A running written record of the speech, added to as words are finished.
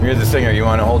You're the singer. You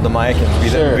want to hold the mic and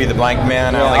be the mic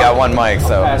man? I only got one mic,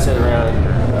 so. Pass it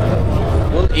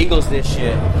around. We'll Eagles this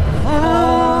shit.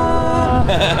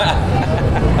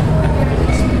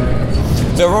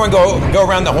 So everyone go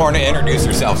around the horn and introduce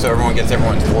yourself so everyone gets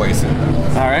everyone's voice.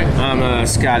 All right, I'm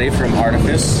Scotty from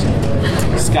Artifice.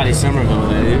 Scotty Somerville,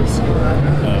 that is.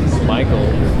 Michael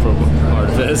from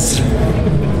Artifice.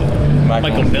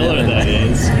 Michael Miller, that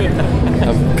is.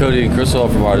 I'm Cody Criswell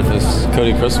from Artifice.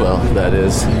 Cody Criswell, that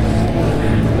is.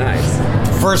 Nice.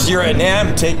 First year at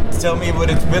NAMM, tell me what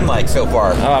it's been like so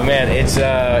far. Oh man,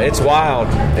 it's wild.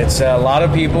 It's a lot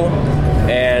of people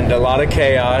and a lot of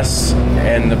chaos,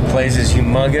 and the place is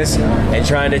humongous. And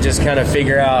trying to just kind of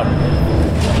figure out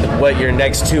what your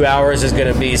next 2 hours is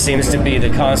going to be seems to be the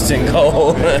constant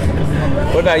goal.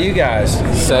 What about you guys?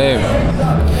 Same.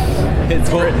 It's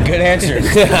good answer.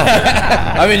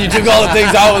 I mean, you took all the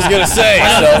things I was going to say.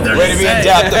 So. Way to be in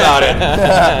depth about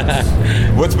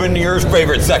it. What's been your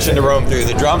favorite section to roam through?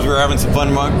 The drums? We were having some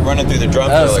fun running through the drums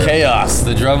That was earlier. chaos,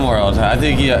 the drum world. I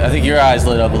think your eyes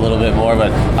lit up a little bit more,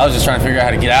 but I was just trying to figure out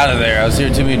how to get out of there. I was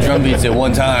hearing too many drum beats at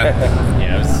one time.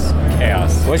 Yeah, it was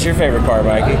chaos. What's your favorite part,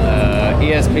 Mikey?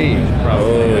 ESP,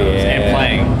 probably. Oh, yeah.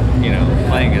 And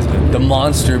playing has been... The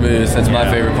monster booth, that's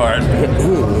my favorite part.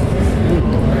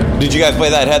 Did you guys play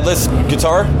that headless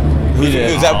guitar? We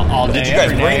did. All day, Did you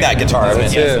guys every bring day. that guitar?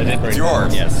 That's Yes, it. I did bring It's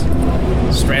that. yours. Yes.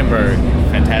 Strandberg,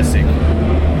 fantastic.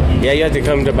 Yeah, you have to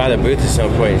come by the booth at some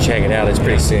point and check it out. It's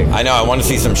pretty sick. I know. I want to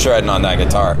see some shredding on that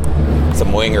guitar.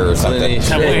 Some winger or something.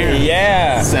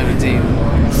 Yeah. 17.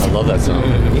 I love that song.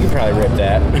 You can probably rip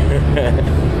that.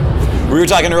 We were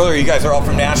talking earlier. You guys are all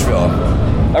from Nashville.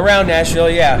 Around Nashville,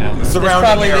 yeah. It's Surrounding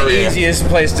probably the area. easiest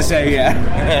place to say, yeah.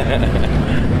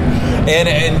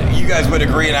 And you guys would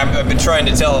agree, and I've been trying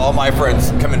to tell all my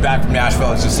friends coming back from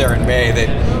Nashville, it's just there in May,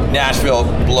 that Nashville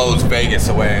blows Vegas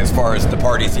away as far as the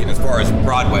party scene, as far as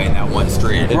Broadway in that one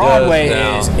street. It Broadway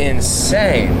does now. is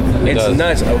insane. It It's does.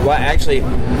 nuts. Well, actually,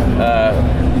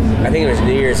 I think it was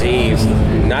New Year's Eve.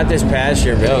 Not this past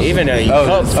year, but even a few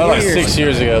like years. 6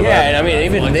 years ago. Yeah, and I mean,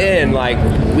 even then, like,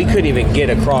 we couldn't even get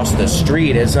across the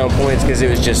street at some points because it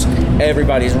was just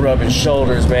everybody's rubbing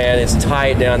shoulders, man. It's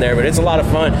tight down there, but it's a lot of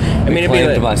fun. I mean, it'd be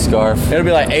Claimed my like, scarf. it'll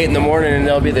be like 8 in the morning, and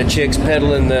there'll be the chicks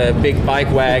pedaling the big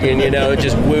bike wagon,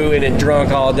 just wooing and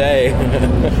drunk all day.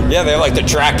 Yeah, they have like the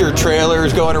tractor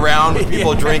trailers going around with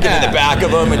people drinking in the back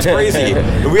of them. It's crazy.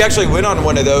 We actually went on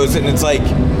one of those, and it's like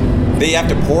they have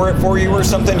to pour it for you or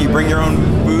something. You bring your own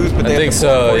booze, but they I think have to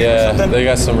pour it so, for you or yeah. something. They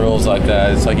got some rules like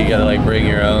that. It's like you gotta like bring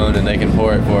your own and they can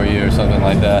pour it for you or something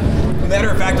like that. Matter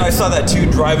of fact, I saw that too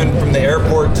driving from the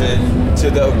airport to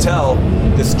the hotel.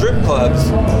 The strip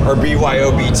clubs are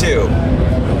BYOB too.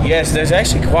 Yes, there's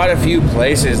actually quite a few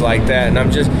places like that,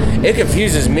 and it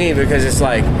confuses me because it's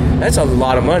like, that's a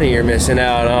lot of money you're missing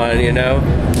out on,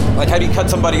 Like, how do you cut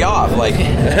somebody off? Like,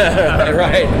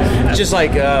 right? Just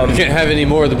like, You can't have any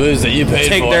more of the booze that you paid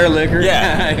take for. their liquor.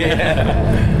 Yeah.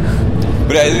 Yeah.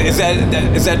 but is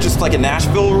that just like a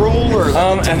Nashville rule, or?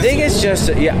 I think it's just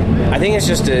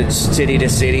a city to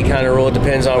city kind of rule. It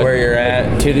depends on where you're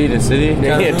at. Kitty to city?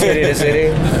 Yeah, city to city.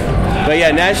 But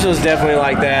yeah, Nashville's definitely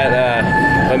like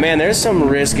that. But man, there's some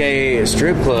risque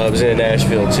strip clubs in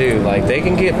Nashville too. Like, they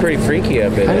can get pretty freaky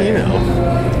up in How do there. you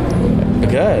know?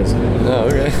 Because. Oh,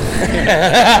 okay.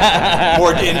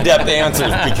 More in-depth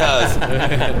answers because.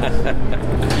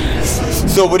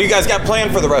 So, what do you guys got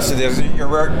planned for the rest of this?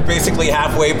 You're basically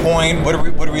halfway point. What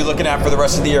are we looking at for the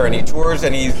rest of the year? Any tours?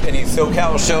 Any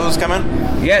SoCal shows coming?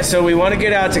 Yeah, so we want to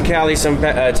get out to Cali some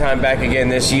time back again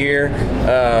this year.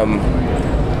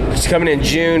 It's coming in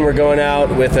June. We're going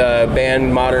out with a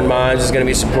band, Modern Minds, is going to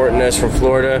be supporting us from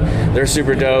Florida. They're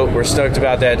super dope. We're stoked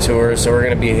about that tour. So we're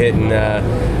going to be hitting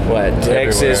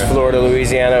Texas, Everywhere. Florida,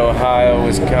 Louisiana, Ohio,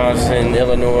 Wisconsin,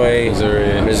 Illinois,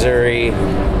 Missouri.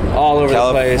 All over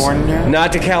California? the place.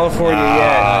 Not to California yet.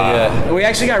 yeah. We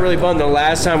actually got really bummed the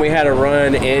last time we had a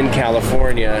run in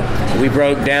California. We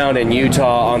broke down in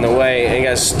Utah on the way and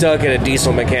got stuck at a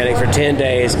diesel mechanic for 10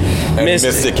 days.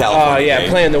 Missed the California Oh, yeah, game.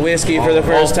 playing the whiskey for the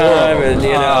first all four of time. them. And,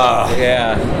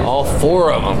 yeah. All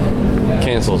 4 of them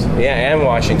canceled. Yeah, and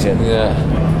Washington. Yeah.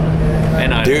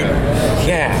 And I Dude,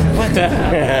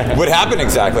 Yeah. what happened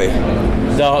exactly?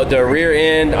 The rear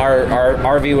end, our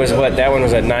RV was what? That one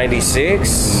was a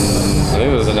 96? I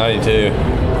think it was a 92.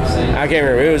 I can't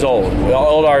remember. It was old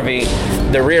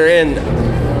RV. The rear end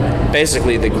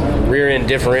basically the rear end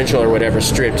differential or whatever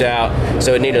stripped out,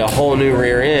 so it needed a whole new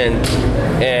rear end.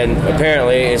 And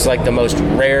apparently it's like the most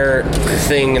rare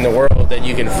thing in the world that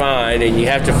you can find, and you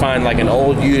have to find like an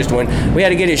old used one. We had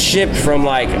to get it shipped from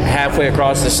like halfway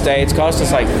across the states. Cost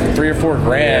us like $3 or $4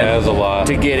 grand. Yeah, it was a lot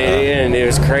to get it in. It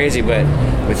was crazy, but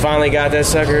we finally got that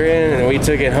sucker in, and we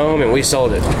took it home and we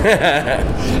sold it.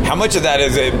 How much of that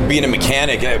is it being a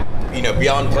mechanic?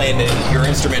 Beyond playing your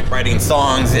instrument, writing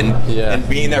songs, and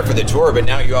being there for the tour, but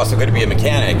now you also got to be a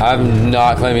mechanic. I'm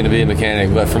not claiming to be a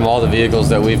mechanic, but from all the vehicles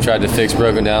that we've tried to fix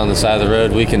broken down on the side of the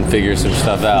road, we can figure some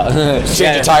stuff out.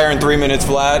 Change a tire in 3 minutes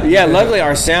flat. Yeah, luckily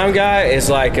our sound guy is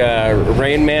like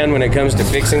Rain Man when it comes to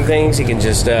fixing things. He can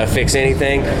just fix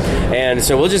anything, and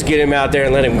so we'll just get him out there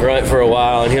and let him grunt for a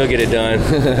while, and he'll get it done.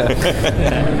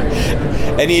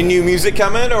 Any new music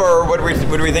coming, or what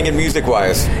are we thinking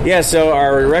music-wise? Yeah, so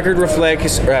our record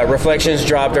Reflections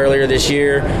dropped earlier this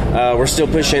year. We're still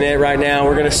pushing it right now.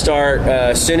 We're going to start,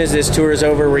 as soon as this tour is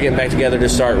over, we're getting back together to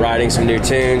start writing some new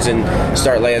tunes and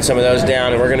start laying some of those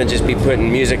down, and we're going to just be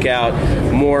putting music out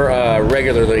more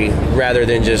regularly rather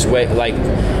than just wait. Like,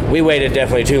 we waited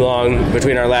definitely too long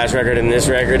between our last record and this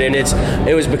record, and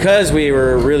it was because we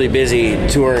were really busy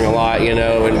touring a lot, and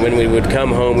when we would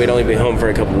come home, we'd only be home for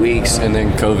a couple weeks. And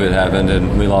then COVID happened,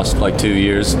 and we lost like 2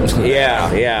 years.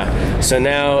 Yeah. So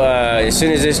now, as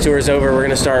soon as this tour is over, we're going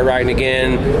to start writing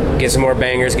again, get some more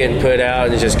bangers getting put out,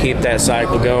 and just keep that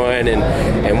cycle going.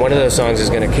 And one of those songs is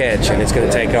going to catch, and it's going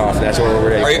to take off. That's what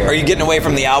we're ready for. Are you getting away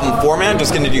from the album format,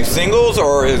 just going to do singles,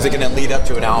 or is it going to lead up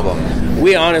to an album?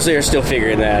 We honestly are still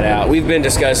figuring that out. We've been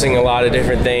discussing a lot of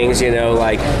different things,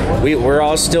 like we're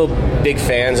all still big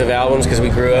fans of albums because we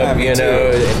grew up,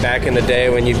 back in the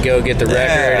day when you'd go get the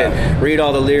record and read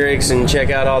all the lyrics and check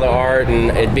out all the art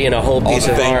and it being a whole piece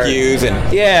of art. Thank yous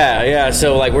and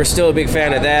so like we're still a big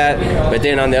fan of that, but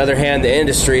then on the other hand, the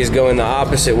industry is going the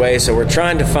opposite way, so we're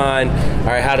trying to find, all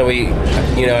right, how do we,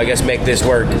 I guess make this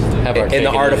work in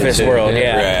the artifice world.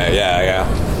 Yeah.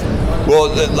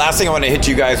 Well, the last thing I want to hit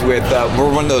you guys with,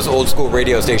 we're one of those old school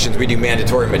radio stations. We do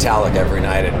mandatory Metallica every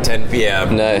night at 10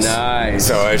 p.m. Nice.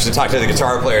 So I should talk to the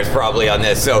guitar players probably on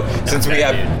this. So since we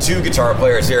have two guitar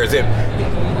players here,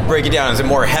 break it down, is it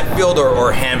more Hetfield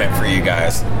or Hammett for you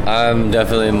guys? I'm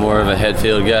definitely more of a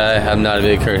Hetfield guy. I'm not a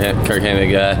big Kirk Hammett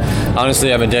guy.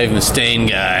 Honestly, I'm a Dave Mustaine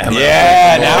guy.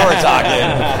 Now we're talking.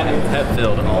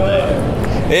 Hetfield all day.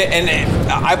 And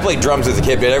I played drums as a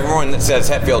kid, but everyone that says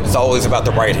Hetfield is always about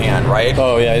the right hand, right?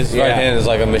 Oh, yeah. His right hand is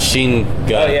like a machine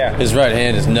gun. Oh, yeah. His right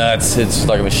hand is nuts. It's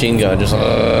like a machine gun. Just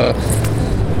And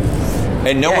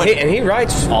no one... he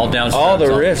writes all the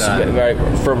riffs. Right,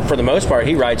 for the most part,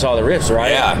 he writes all the riffs,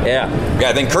 right? Yeah,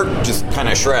 I think Kirk just kind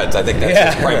of shreds. I think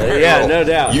that's his primary role. No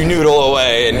doubt. You noodle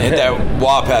away and hit that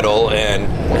wah pedal and...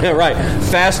 Right.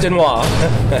 Fast and wah.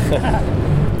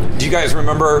 Do you guys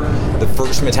remember the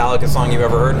first Metallica song you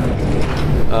ever heard?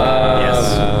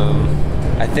 Yes.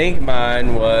 I think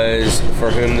mine was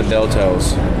For Whom the Bell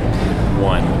Tolls.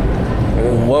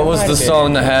 What was the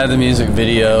song that had the music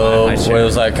video where it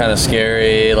was like kind of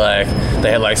scary? Like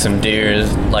they had like some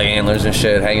deers, like antlers and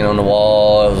shit hanging on the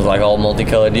wall. It was like all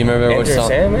multicolored. Do you remember which song?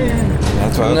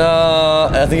 That's what No,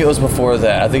 I think it was before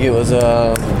that. I think it was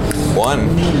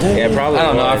one. Yeah, probably. I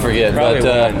don't know. I forget. Probably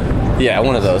But yeah,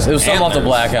 one of those. It was something off the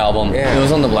Black Album. Yeah. It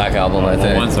was on the Black Album, I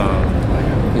think. One song.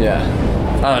 Yeah.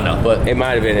 I don't know, but it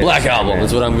might have been Black Album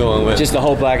is what I'm going with. Just the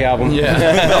whole Black Album.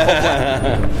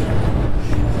 Yeah.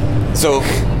 So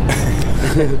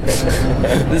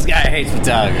This guy hates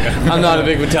Metallica. I'm not a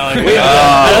big Metallica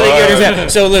guy.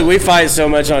 So look, we fight so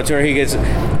much on tour. He gets,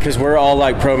 because we're all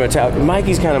like pro Metallica.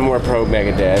 Mikey's kind of more pro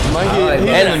Megadeth. He's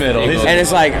in the middle. And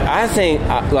it's like, I think,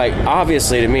 like,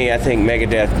 obviously to me, I think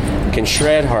Megadeth can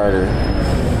shred harder,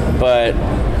 but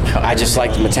I just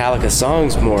like the Metallica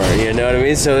songs more, you know what I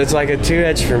mean? So it's like a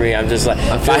two-edge for me. I'm just like,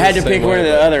 if I had to pick one or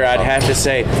the other, I'd have to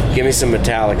say, give me some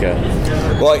Metallica.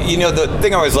 Well, the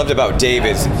thing I always loved about Dave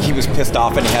is he was pissed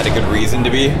off and he had a good reason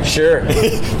to be. Sure.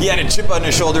 He had a chip on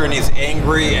his shoulder and he's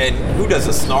angry, and who does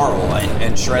a snarl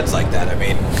and shreds like that? I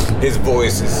mean, his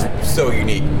voice is so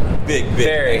unique. Big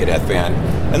Megadeth fan.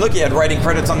 And look, he had writing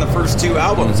credits on the first two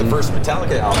albums, the first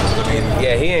Metallica albums. I mean,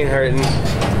 yeah, he ain't hurting.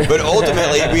 But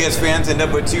ultimately, we as fans end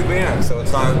up with two bands, so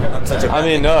it's not such a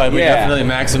bad we definitely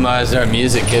maximized our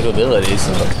music capabilities.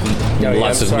 So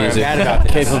lots of music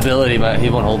capability, but he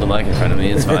won't hold the mic in front of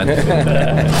me. It's fine.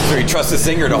 So you trust the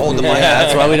singer to hold the mic. Yeah,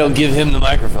 that's why we don't give him the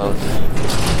microphone.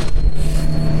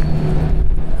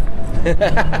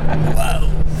 Wow.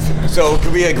 So,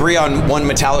 could we agree on one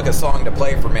Metallica song to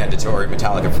play for mandatory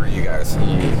Metallica for you guys?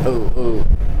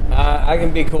 I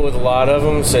can be cool with a lot of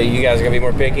them, so you guys are going to be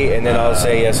more picky, and then I'll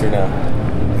say yes or no.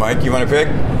 Mike, you want to pick?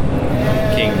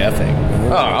 King Nothing.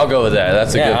 Oh, I'll go with that.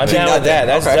 That's a Yeah, good I'm pick. down with that.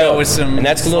 That's Okay. dope. With some and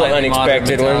that's a little slightly modern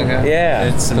unexpected one. Metallica. Yeah.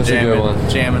 It's some That's a good one.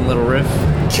 jamming little riff.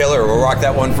 Killer. We'll rock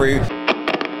that one for you.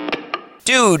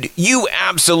 Dude, you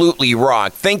absolutely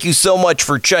rock. Thank you so much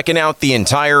for checking out the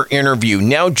entire interview.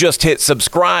 Now just hit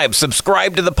subscribe.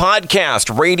 Subscribe to the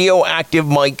podcast, Radioactive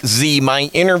Mike Z. My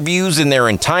interviews in their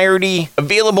entirety,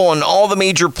 available on all the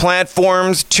major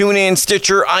platforms, TuneIn,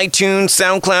 Stitcher, iTunes,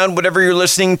 SoundCloud, whatever you're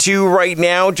listening to right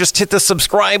now. Just hit the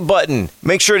subscribe button.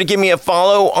 Make sure to give me a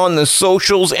follow on the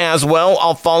socials as well.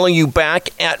 I'll follow you back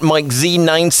at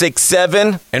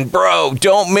MikeZ967. And bro,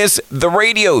 don't miss the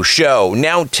radio show.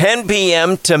 Now 10 p.m.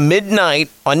 to midnight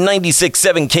on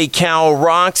 96.7 KCal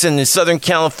Rocks in the Southern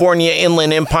California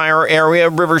Inland Empire area,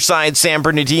 Riverside, San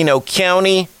Bernardino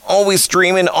County. Always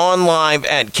streaming on live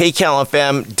at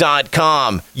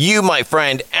kcalfm.com. You, my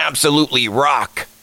friend, absolutely rock.